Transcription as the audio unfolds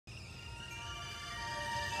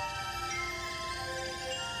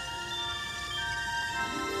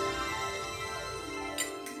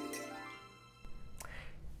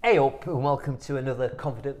Hey up and welcome to another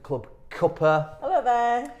Confident Club Cuppa. Hello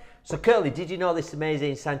there. So Curly, did you know this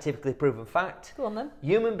amazing scientifically proven fact? Go on then.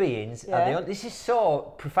 Human beings are the only, this is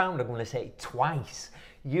so profound I'm going to say it twice.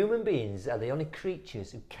 Human beings are the only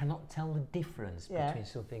creatures who cannot tell the difference between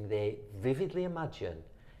something they vividly imagine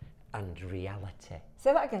and reality.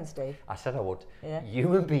 Say that again, Steve. I said I would. Yeah.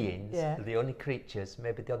 Human beings are the only creatures,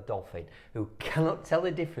 maybe the odd dolphin, who cannot tell the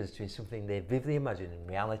difference between something they vividly imagine and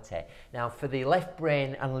reality. Now, for the left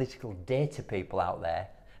brain analytical data people out there,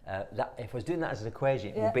 that if I was doing that as an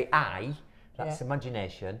equation, it would be I, that's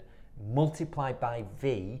imagination, multiplied by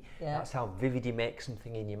V, that's how vivid you make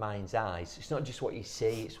something in your mind's eyes. It's not just what you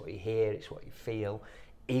see, it's what you hear, it's what you feel,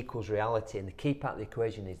 equals reality. And the key part of the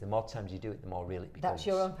equation is the more times you do it, the more real it becomes. That's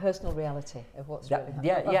your own personal reality of what's really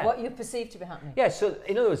happening, of what you perceive to be happening. Yeah, so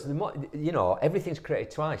in other words, the more, you know, everything's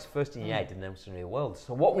created twice, first in your head and then in the real world.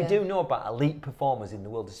 So what we do know about elite performers in the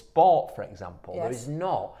world of sport, for example, there is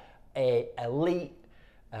not a elite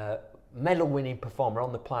medal-winning performer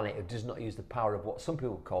on the planet who does not use the power of what some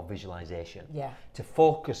people call visualization to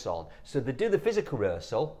focus on. So they do the physical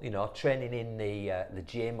rehearsal, you know, training in the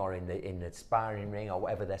gym or in the sparring ring or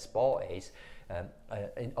whatever their sport is,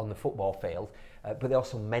 on the football field, but they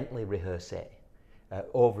also mentally rehearse it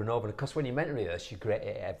over and over. And of course, when you mentally rehearse, you're great at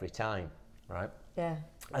it every time, right? Yeah.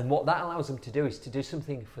 And what that allows them to do is to do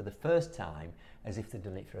something for the first time as if they've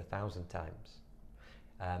done it for 1,000 times.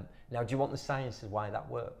 Now, do you want the science of why that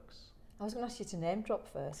works? I was going to ask you to name drop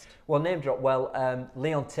first. Well, name drop. Well,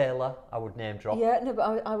 Leon Taylor, I would name drop. Yeah, no,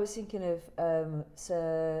 but I was thinking of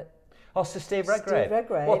Sir... Oh, Sir Steve Redgrave. Steve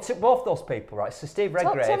Redgrave. Well, both those people, right? Sir Steve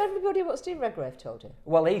Redgrave. Tell everybody what Steve Redgrave told you.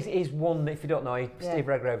 Well, he's won, if you don't know, Steve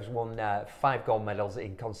Redgrave has won 5 gold medals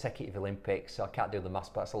in consecutive Olympics, so I can't do the maths,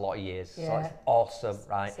 but that's a lot of years. So it's awesome,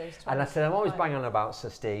 right? So and I said, I'm always banging on about Sir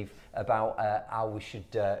Steve, about how we should,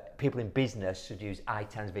 people in business should use I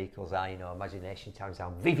times V equals I, you know, imagination times how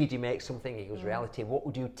vivid you make something equals reality. What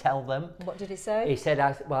would you tell them? What did he say? He said,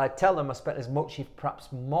 I'd tell them I spent as much, if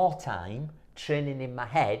perhaps more time, training in my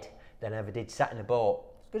head than I ever did sat in a boat.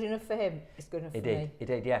 It's good enough for him. It's good enough for me. He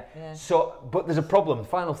did, yeah. So, but there's a problem.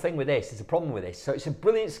 Final thing with this, there's a problem with this. So it's a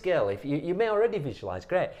brilliant skill. If you may already visualise,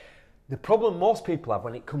 great. The problem most people have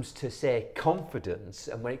when it comes to, say, confidence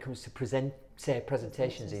and when it comes to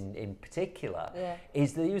presentations in particular,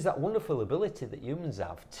 is they use that wonderful ability that humans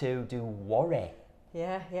have to do worry.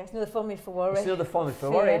 Yeah, it's another formula for worry. It's another formula for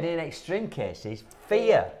worry. And in extreme cases,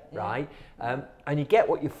 fear, right? And you get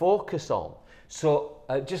what you focus on. So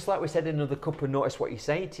just like we said in another couple, notice what you're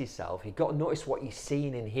saying to yourself. You've got to notice what you're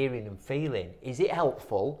seeing and hearing and feeling. Is it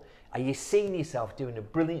helpful? Are you seeing yourself doing a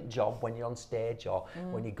brilliant job when you're on stage or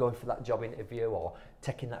when you're going for that job interview or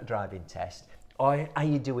taking that driving test? Or are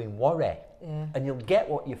you doing worry? And you'll get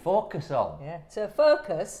what you focus on. So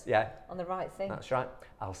focus on the right thing. That's right.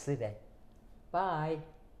 I'll see you there. Bye.